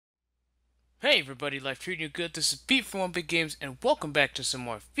Hey everybody, life treating you good. This is Pete from One Big Games, and welcome back to some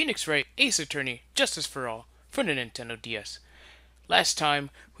more Phoenix Wright Ace Attorney Justice for All for the Nintendo DS. Last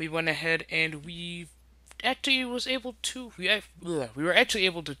time we went ahead and we actually was able to we were actually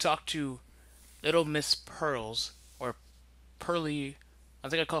able to talk to Little Miss Pearls or Pearly. I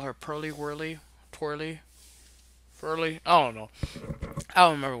think I call her Pearly Whirly, Twirly, Furly. I don't know. I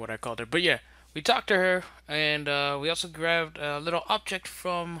don't remember what I called her, but yeah, we talked to her, and we also grabbed a little object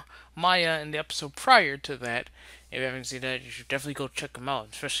from Maya in the episode prior to that. If you haven't seen that, you should definitely go check them out,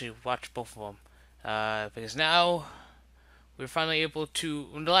 especially watch both of them. Because now we're finally able to.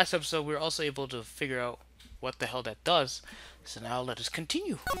 In the last episode, we were also able to figure out what the hell that does. So now let us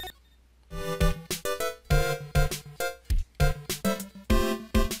continue.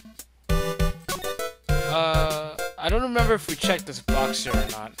 I don't remember if we checked this box here or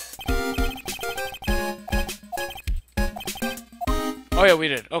not. Oh yeah, we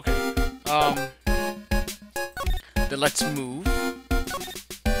did. Okay. Then let's move.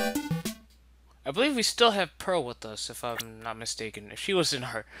 I believe we still have Pearl with us, if I'm not mistaken. If she was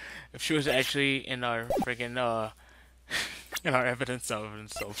actually in our friggin' in our evidence, that would have been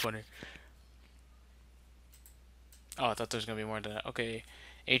so funny. Oh, I thought there was gonna be more than that. Okay,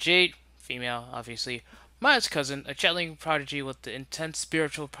 age 8, female, obviously. Maya's cousin, a channeling prodigy with the intense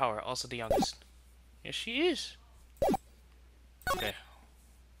spiritual power, also the youngest. Yes, she is. Okay.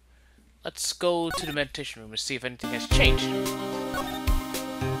 Let's go to the meditation room and see if anything has changed.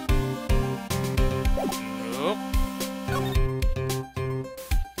 Nope.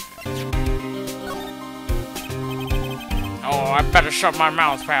 Oh, I better shut my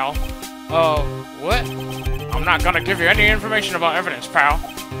mouth, pal. Oh, what? I'm not gonna give you any information about evidence, pal.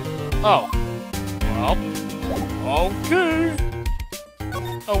 Oh. Well. Okay.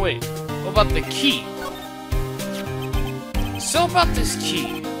 Oh, wait. What about the key? So about this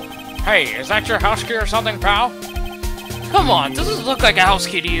key. Hey, is that your house key or something, pal? Come on, doesn't it look like a house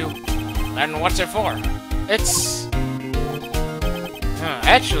key to you? Then what's it for? It's...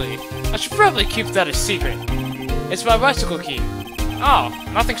 actually, I should probably keep that a secret. It's my bicycle key. Oh,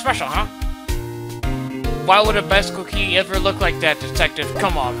 nothing special, huh? Why would a bicycle key ever look like that, detective?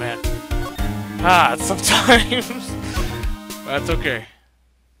 Come on, man. Sometimes. That's okay.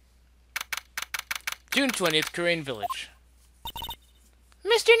 June 20th, Korean Village.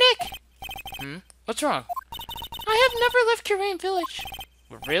 Mr. Nick! What's wrong? I have never left Korean Village.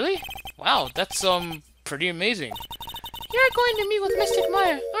 Really? Wow, that's, pretty amazing. You're going to meet with Mystic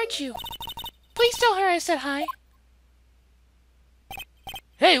Maya, aren't you? Please tell her I said hi.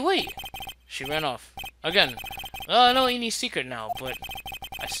 Hey, wait! She ran off. Again. Well, I know Inie's secret now, but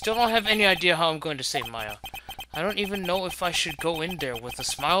I still don't have any idea how I'm going to save Maya. I don't even know if I should go in there with a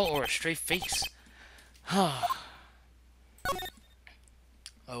smile or a straight face.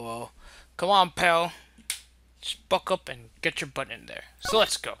 Oh well. Come on, pal. Just buck up and get your butt in there. So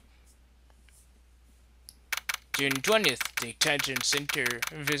let's go. June 20th, Detention Center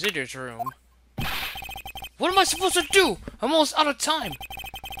Visitors Room. What am I supposed to do? I'm almost out of time.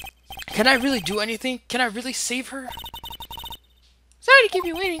 Can I really do anything? Can I really save her? Sorry to keep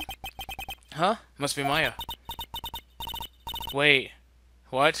you waiting. Huh? Must be Maya. Wait.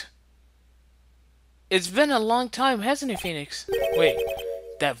 What? It's been a long time, hasn't it, Phoenix? Wait.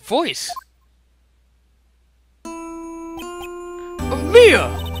 That voice! Mia!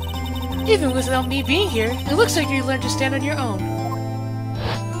 Even without me being here, it looks like you learned to stand on your own.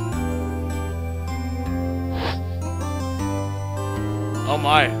 Oh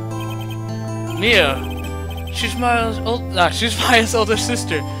my. Mia! She's Maya's older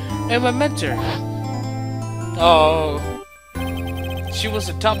sister, and my mentor. Oh. She was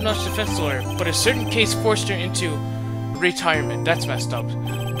a top-notch defense lawyer, but a certain case forced her into retirement. That's messed up.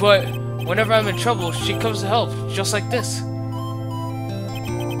 But whenever I'm in trouble, she comes to help, just like this.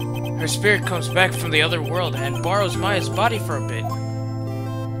 Her spirit comes back from the other world and borrows Maya's body for a bit.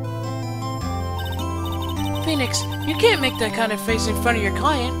 Phoenix, you can't make that kind of face in front of your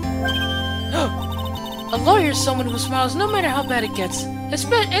client. A lawyer is someone who smiles no matter how bad it gets, and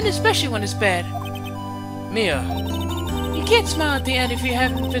especially when it's bad. Mia, you can't smile at the end if you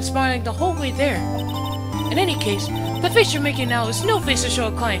haven't been smiling the whole way there. In any case, the face you're making now is no face to show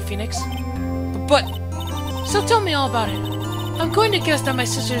a client, Phoenix. But, so tell me all about it. I'm going to guess that my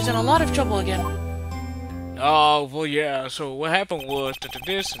sister's in a lot of trouble again. Oh, well, yeah, so what happened was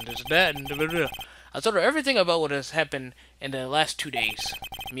this and this and that and blah, blah, blah. I told her everything about what has happened in the last 2 days.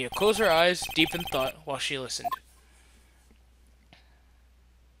 Mia closed her eyes, deep in thought, while she listened.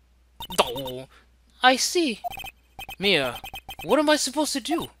 Oh, I see. Mia, what am I supposed to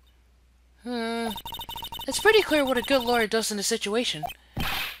do? It's pretty clear what a good lawyer does in a situation.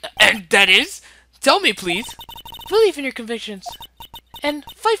 And that is? Tell me, please. Believe in your convictions. And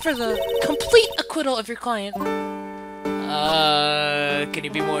fight for the complete acquittal of your client. Can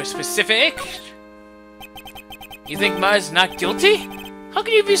you be more specific? You think Maya's not guilty? How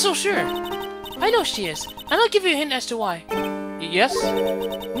can you be so sure? I know she is, and I'll give you a hint as to why. Yes?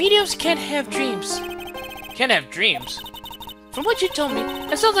 Mediums can't have dreams. Can't have dreams? From what you told me,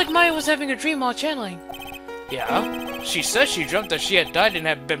 it sounds like Maya was having a dream while channeling. Yeah? She says she dreamt that she had died and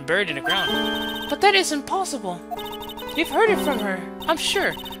had been buried in the ground. But that is impossible. You've heard it from her, I'm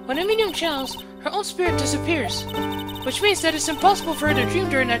sure. When a medium channels, her own spirit disappears. Which means that it's impossible for her to dream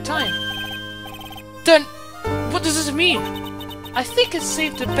during that time. Then, what does this mean? I think it's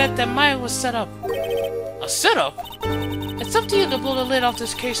safe to bet that Maya was set up. A setup? It's up to you to blow the lid off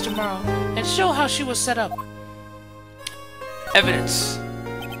this case tomorrow and show how she was set up. Evidence.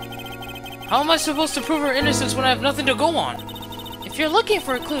 How am I supposed to prove her innocence when I have nothing to go on? If you're looking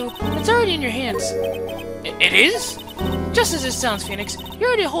for a clue, it's already in your hands. It is? Just as it sounds, Phoenix. You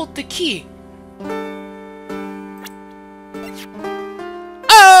already hold the key.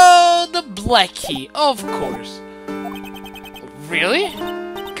 Oh, the black key, of course. Really?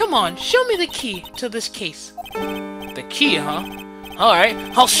 Come on, show me the key to this case. The key, huh? Alright,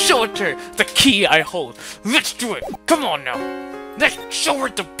 I'll show it to her. The key I hold. Let's do it. Come on now. Let's show her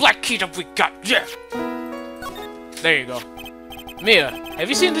the black key that we got. Yeah. There you go. Mia, have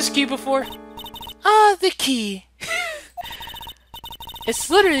you seen this key before? Ah, the key. It's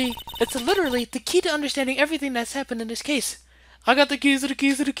literally the key to understanding everything that's happened in this case. I got the keys to the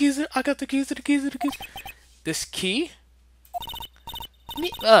keys to the keys. I got the keys to the keys to the keys. This key?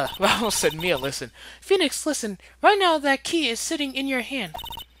 I almost said Mia, listen. Phoenix, listen. Right now, that key is sitting in your hand.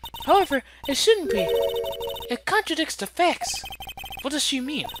 However, it shouldn't be. It contradicts the facts. What does she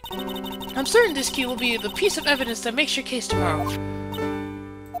mean? I'm certain this key will be the piece of evidence that makes your case tomorrow.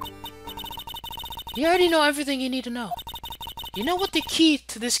 You already know everything you need to know. You know what the key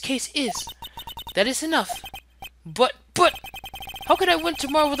to this case is. That is enough. But, how could I win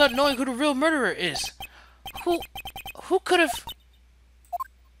tomorrow without knowing who the real murderer is? Who could have...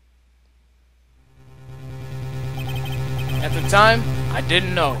 At the time, I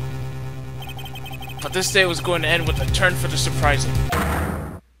didn't know. But this day was going to end with a turn for the surprising.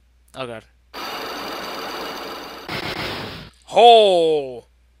 Oh god. Oh!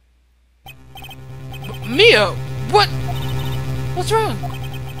 Mia! What? What's wrong?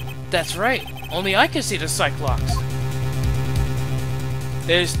 That's right. Only I can see the Cyclops.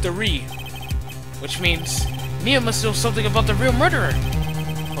 There's 3. Which means Mia must know something about the real murderer.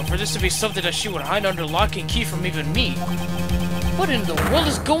 But for this to be something that she would hide under lock and key from even me, what in the world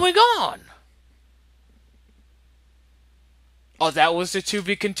is going on? Oh, that was the to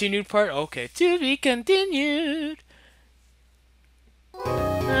be continued part? Okay, to be continued.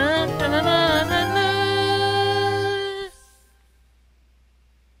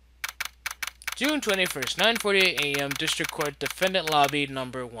 June 21st, 9:48 a.m. District Court, Defendant Lobby,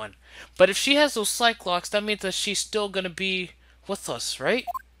 number 1. But if she has those Cyclocks, that means that she's still gonna be with us, right?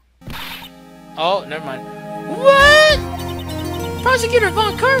 Oh, never mind. What? Prosecutor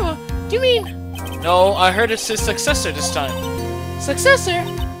Von Karma? Do you mean? No, I heard it's his successor this time. Successor?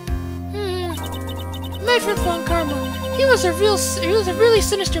 My friend Von Karma. He was a really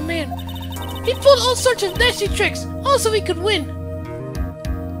sinister man. He pulled all sorts of nasty tricks, all so he could win.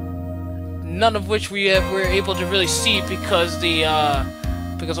 None of which we were able to really see because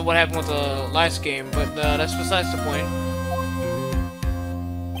of what happened with the last game, but that's besides the point.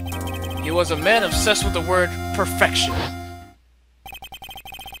 He was a man obsessed with the word perfection.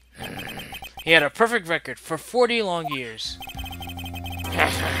 He had a perfect record for 40 long years.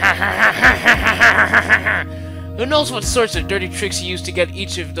 Who knows what sorts of dirty tricks he used to get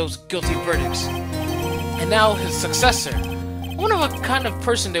each of those guilty verdicts. And now his successor. I wonder what kind of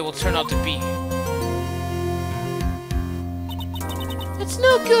person they will turn out to be. It's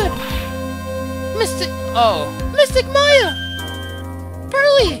no good. Mystic Maya!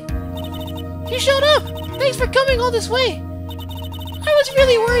 Pearly! You showed up! Thanks for coming all this way! I was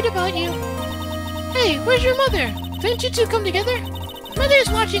really worried about you. Hey, where's your mother? Didn't you two come together? Mother's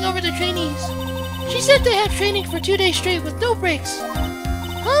watching over the trainees. She said they had training for 2 days straight with no breaks.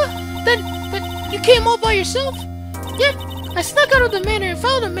 Huh? But you came all by yourself? Yep, I snuck out of the manor and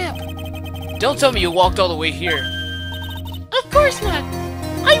found a map. Don't tell me you walked all the way here. Of course not.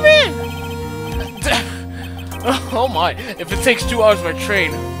 I ran! Oh my, if it takes 2 hours by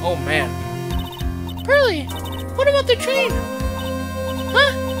train, oh man. Pearly, what about the train?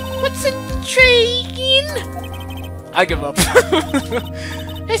 Huh? What's a train? I give up.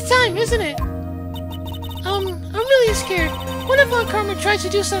 It's time, isn't it? I'm really scared. What if Von Karma tries to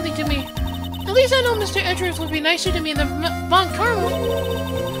do something to me? At least I know Mr. Edgeworth will be nicer to me than Von Karma.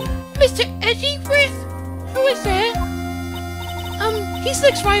 Mr. Edgeworth? Who is that? He's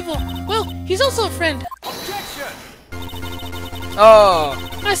Nick's rival. Well, he's also a friend. Objection! Oh.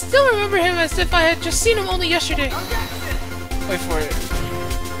 I still remember him as if I had just seen him only yesterday. Objection! Wait for it.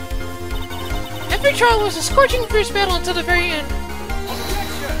 Every trial was a scorching fierce battle until the very end.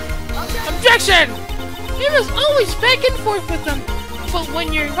 Objection! Objection! It was always back and forth with them. But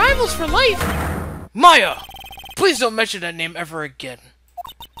when you're rivals for life... Maya! Please don't mention that name ever again.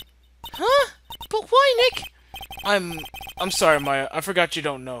 Huh? But why, Nick? I'm sorry, Maya. I forgot you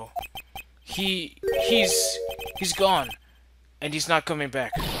don't know. He's gone. And he's not coming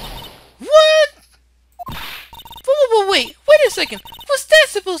back. What? Wait a second. What's that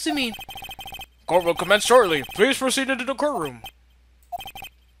supposed to mean? Court will commence shortly. Please proceed into the courtroom.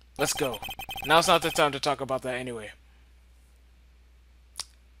 Let's go. Now's not the time to talk about that anyway.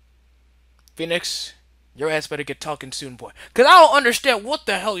 Phoenix, your ass better get talking soon, boy. Cause I don't understand what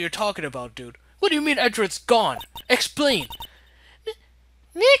the hell you're talking about, dude. What do you mean Edgeworth's gone? Explain.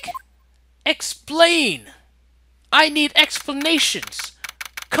 Nick? Explain. I need explanations.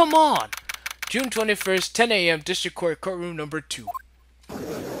 Come on. June 21st, 10 a.m., District Court, courtroom number 2.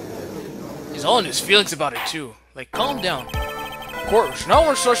 He's all in his feelings about it, too. Like, calm down. Court is now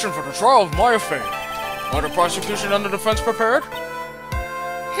in session for the trial of Maya Fey. Are the prosecution and the defense prepared?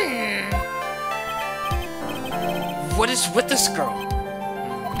 What is with this girl?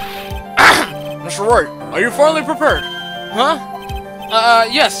 Mr. Wright, are you finally prepared? Huh?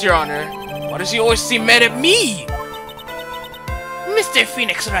 Yes, Your Honor. Why does he always seem mad at me? Mr.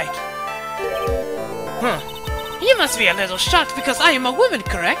 Phoenix Wright. Huh. You must be a little shocked because I am a woman,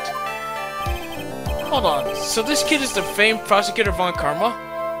 correct? Hold on, so this kid is the famed prosecutor Von Karma?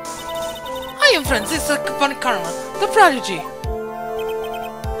 I am Franziska Von Karma, the prodigy.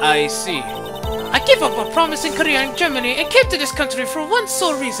 I see. I gave up a promising career in Germany and came to this country for one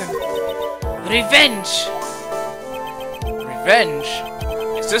sole reason. Revenge! Revenge?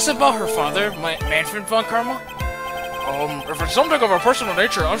 Is this about her father, Manfred Von Karma? If it's something of a personal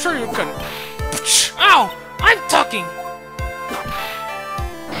nature, I'm sure you can... Ow! I'm talking!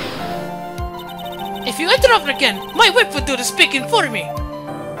 If you interrupt again, my whip will do the speaking for me!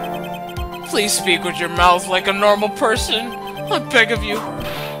 Please speak with your mouth like a normal person. I beg of you.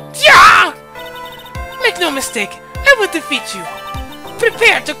 Yeah! Make no mistake, I will defeat you.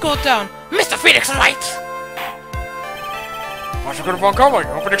 Prepare to go down, Mr. Phoenix Wright! Prosecutor Von Karma,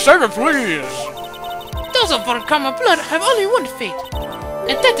 opening statement, please! Those of Von Karma blood have only one fate,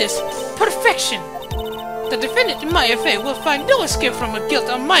 and that is perfection. The defendant in my affair will find no escape from a guilt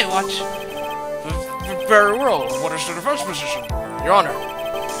on my watch. Very well. What is the defense position? Your Honor,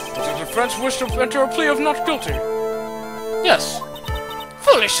 does the defense wish to enter a plea of not guilty? Yes.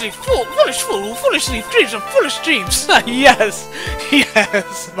 Foolish dreams of foolish dreams. Yes!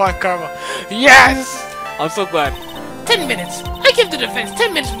 Yes, Von Karma. Yes! I'm so glad. 10 minutes. I give the defense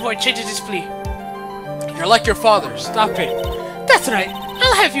 10 minutes before it changes its plea. You're like your father. Stop it. That's right.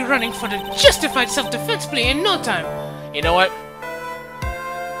 I'll have you running for the justified self-defense plea in no time. You know what?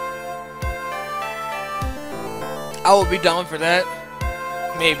 I will be down for that.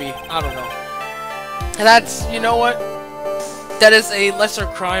 Maybe. I don't know. And that's, you know what? That is a lesser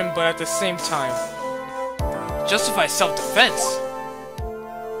crime, but at the same time, justified self-defense.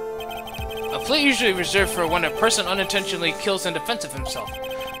 A plea usually reserved for when a person unintentionally kills in defense of himself.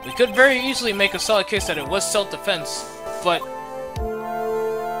 We could very easily make a solid case that it was self-defense, but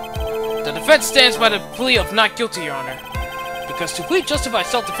the defense stands by the plea of not guilty, Your Honor. Because to plead justified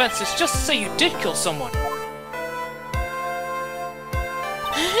self-defense is just to say you did kill someone.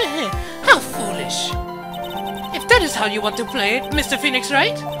 How foolish. If that is how you want to play it, Mr. Phoenix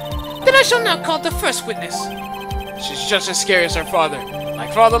Wright, then I shall now call the first witness. She's just as scary as her father.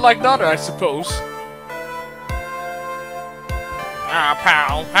 Like father, like daughter, I suppose. Ah,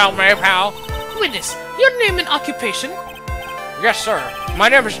 pal. Help me, pal. Witness, your name and occupation? Yes, sir. My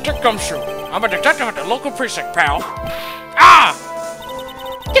name is Dick Gumshoe. I'm a detective at the local precinct, pal. Ah!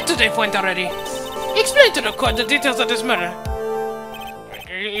 Get to the point already. Explain to the court the details of this murder.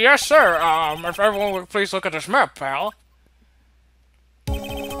 Yes, sir. If everyone would please look at this map, pal.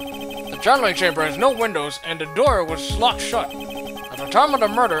 The channeling chamber has no windows, and the door was locked shut. At the time of the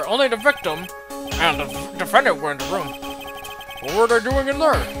murder, only the victim and the defendant were in the room. What were they doing in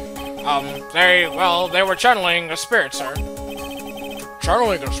there? They were channeling a spirit, sir.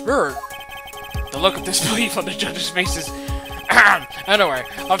 Channeling a spirit? The look of disbelief on the judge's faces. Anyway,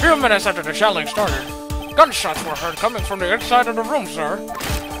 a few minutes after the channeling started, gunshots were heard coming from the inside of the room, sir.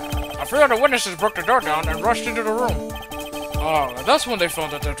 A few of the witnesses broke the door down and rushed into the room. Oh, that's when they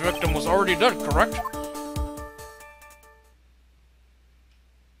found that the victim was already dead, correct?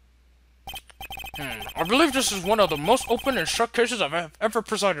 I believe this is one of the most open and shut cases I've ever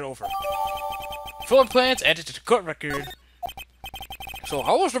presided over. Full plans added to the court record. So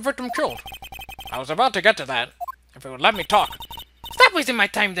how was the victim killed? I was about to get to that, if it would let me talk. Stop wasting my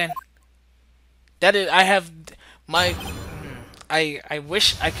time then. That is, I have my... I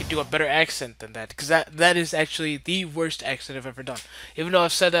wish I could do a better accent than that, because that is actually the worst accent I've ever done. Even though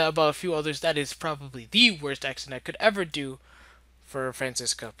I've said that about a few others, that is probably the worst accent I could ever do for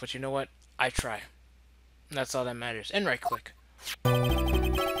Francisca. But you know what? I try. And that's all that matters. And right click.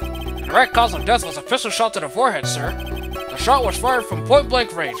 The direct cause of death was a pistol shot to the forehead, sir. The shot was fired from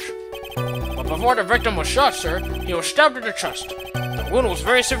point-blank range. But before the victim was shot, sir, he was stabbed in the chest. The wound was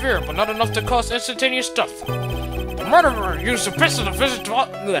very severe, but not enough to cause instantaneous death. The murderer used the pistol to finish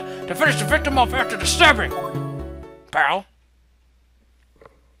the victim off after the stabbing. Pal.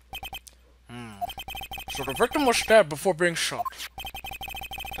 So the victim was stabbed before being shot.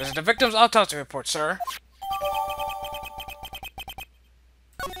 This is the victim's autopsy report, sir.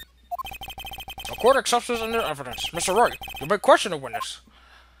 The court accepts this into evidence. Mr. Wright, you may question the witness.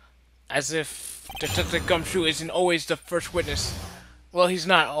 As if Detective Gumshoe isn't always the first witness. Well, he's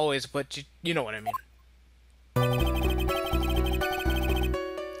not always, but you know what I mean.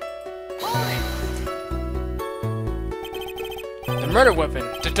 The murder weapon,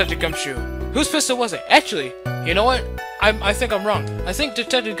 Detective Gumshoe. Whose pistol was it? Actually, you know what? I think I'm wrong. I think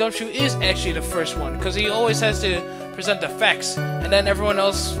Detective Gumshoe is actually the first one, because he always has to present the facts, and then everyone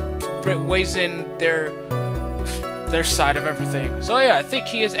else weighs in their side of everything. So yeah, I think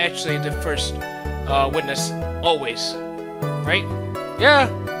he is actually the first witness, always. Right? Yeah.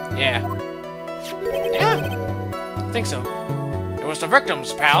 I think so. It was the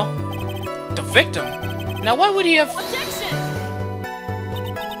victim's, pal. The victim? Now why would he have... Objection!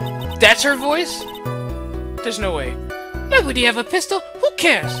 That's her voice? There's no way. Why would he have a pistol? Who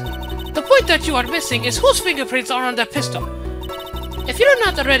cares? The point that you are missing is whose fingerprints are on that pistol. If you're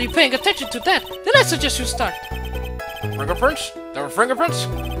not already paying attention to that, then I suggest you start. Fingerprints? There were fingerprints?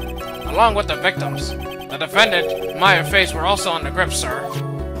 Along with the victims. The defendant, Maya and Face were also on the grip, sir.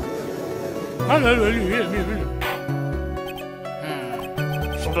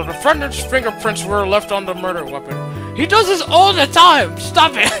 So the defendant's fingerprints were left on the murder weapon. He does this all the time!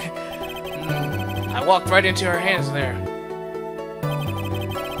 Stop it! I walked right into her hands there.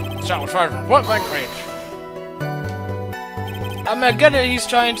 The shot was fired from point-blank range. I mean, I get it, he's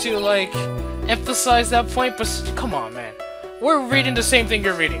trying to, like, emphasize that point, but come on, man. We're reading the same thing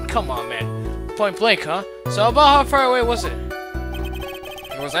you're reading. Come on, man. Point blank, huh? So about how far away was it?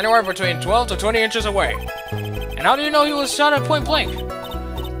 It was anywhere between 12 to 20 inches away. And how do you know he was shot at point blank?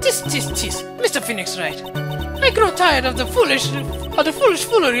 Tis, Mr. Phoenix Wright. I grow tired of the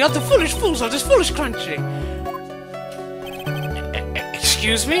foolery of the foolish fools of this foolish country.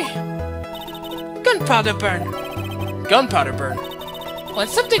 Excuse me? Gunpowder burn. Gunpowder burn. When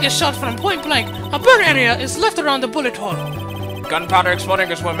something is shot from point blank, a burn area is left around the bullet hole. Gunpowder exploding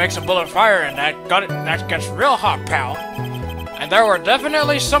is what makes a bullet fire, and that gets real hot, pal. And there were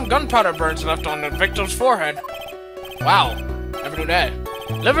definitely some gunpowder burns left on the victim's forehead. Wow, never knew that.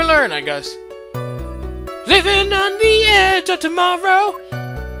 Live and learn, I guess. Living on the edge of tomorrow.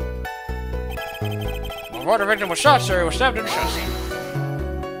 Before the victim was shot, sir, he was stabbed in the chest.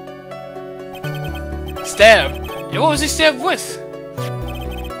 Stabbed? And what was he stabbed with?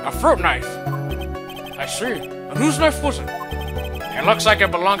 A fruit knife. I see. And whose knife was it? It looks like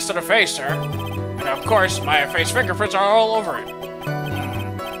it belongs to the face, sir. And of course, my face fingerprints are all over it.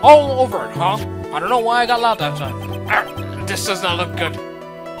 All over it, huh? I don't know why I got loud that time. This does not look good.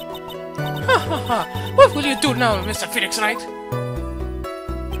 Ha ha ha. What will you do now, Mr. Phoenix Wright?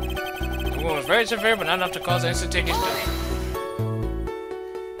 The wound was very severe, but not enough to cause instantaneous death.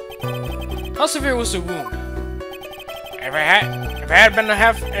 How severe was the wound? If it had been a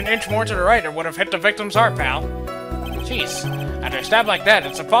half an inch more to the right, it would have hit the victim's heart, pal. Jeez, after a stab like that,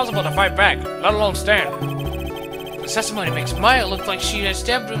 it's impossible to fight back, let alone stand. The testimony makes Maya look like she had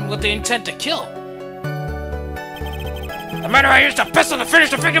stabbed him with the intent to kill. The murderer used a pistol to finish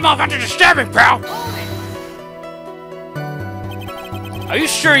the victim off after the stabbing, pal! Are you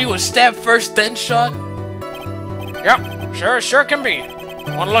sure he was stabbed first, then shot? Yep, sure can be.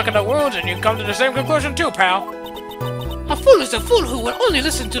 One look at the wounds and you come to the same conclusion too, pal. A fool is a fool who will only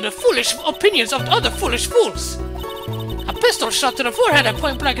listen to the foolish opinions of other foolish fools. A pistol shot to the forehead at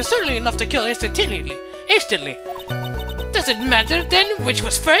point blank is certainly enough to kill instantly. Does it matter, then, which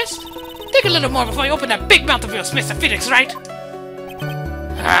was first? Take a little more before you open that big mouth of yours, Mr. Phoenix, right?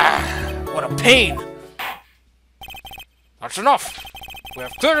 Ah, what a pain. That's enough. We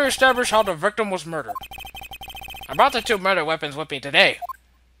have clearly established how the victim was murdered. I brought the two murder weapons with me today.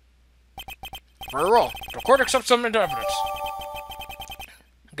 Very well. The court accepts them into evidence.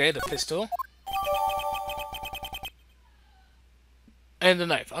 Okay, the pistol. And the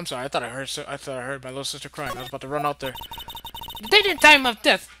knife. I'm sorry, I thought I heard my little sister crying. I was about to run out there. The date and time of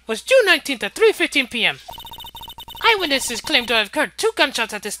death was June 19th at 3:15 p.m. Eyewitnesses claim to have heard 2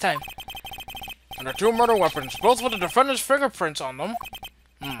 gunshots at this time. And the 2 murder weapons, both with the defendant's fingerprints on them.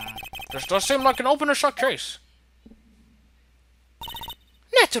 This does seem like an open and shut case.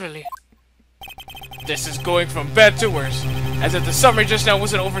 Naturally. This is going from bad to worse, as if the summary just now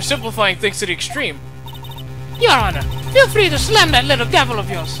wasn't oversimplifying things to the extreme. Your Honor, feel free to slam that little gavel of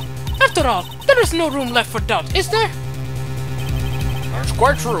yours. After all, there is no room left for doubt, is there? That's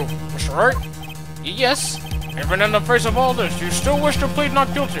quite true, Mr. Wright. Yes. Even in the face of all this, you still wish to plead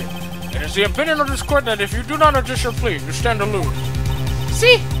not guilty. It is the opinion of this court that if you do not adjust your plea, you stand to lose.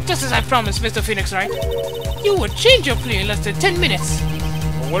 See? Just as I promised, Mr. Phoenix Wright. You would change your plea in less than 10 minutes.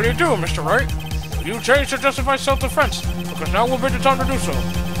 Well, what do you do, Mr. Wright? You change to justify self-defense, because now will be the time to do so.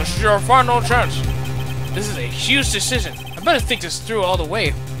 This is your final chance. This is a huge decision. I better think this through all the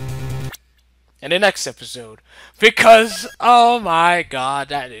way. In the next episode. Because, oh my god,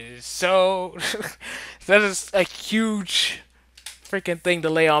 that is so... that is a huge freaking thing to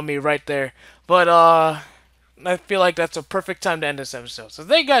lay on me right there. But, I feel like that's a perfect time to end this episode. So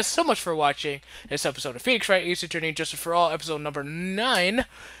thank you guys so much for watching this episode of Phoenix Wright, Ace Attorney, Justice for All, episode number 9.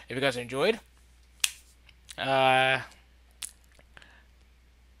 If you guys enjoyed, you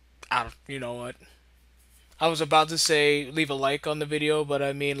know what? I was about to say leave a like on the video, but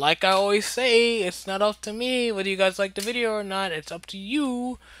I mean, like I always say, it's not up to me whether you guys like the video or not. It's up to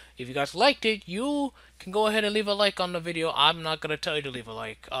you. If you guys liked it, you can go ahead and leave a like on the video. I'm not gonna tell you to leave a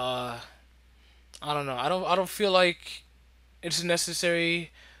like. I don't know. I don't feel like it's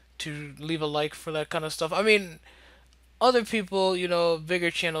necessary to leave a like for that kind of stuff. I mean, other people, you know,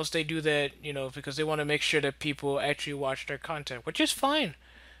 bigger channels, they do that, you know, because they want to make sure that people actually watch their content, which is fine.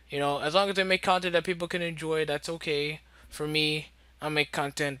 You know, as long as they make content that people can enjoy, that's okay. For me, I make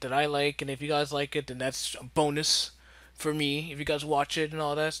content that I like, and if you guys like it, then that's a bonus for me. If you guys watch it and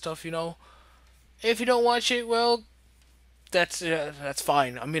all that stuff, you know. If you don't watch it, well, that's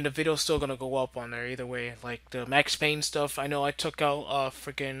fine. I mean, the video's still gonna go up on there either way. Like the Max Payne stuff, I know I took out I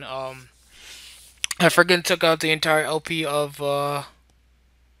freaking took out the entire LP of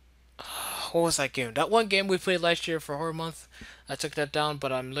what was that game? That one game we played last year for Horror Month. I took that down,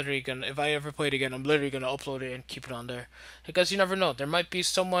 but I'm literally gonna, if I ever play it again, I'm literally gonna upload it and keep it on there. Because you never know. There might be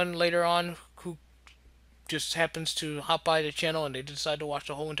someone later on who just happens to hop by the channel and they decide to watch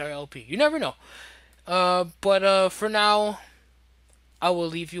the whole entire LP. You never know. But for now, I will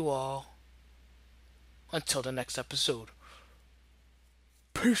leave you all until the next episode.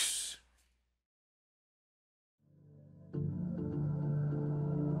 Peace.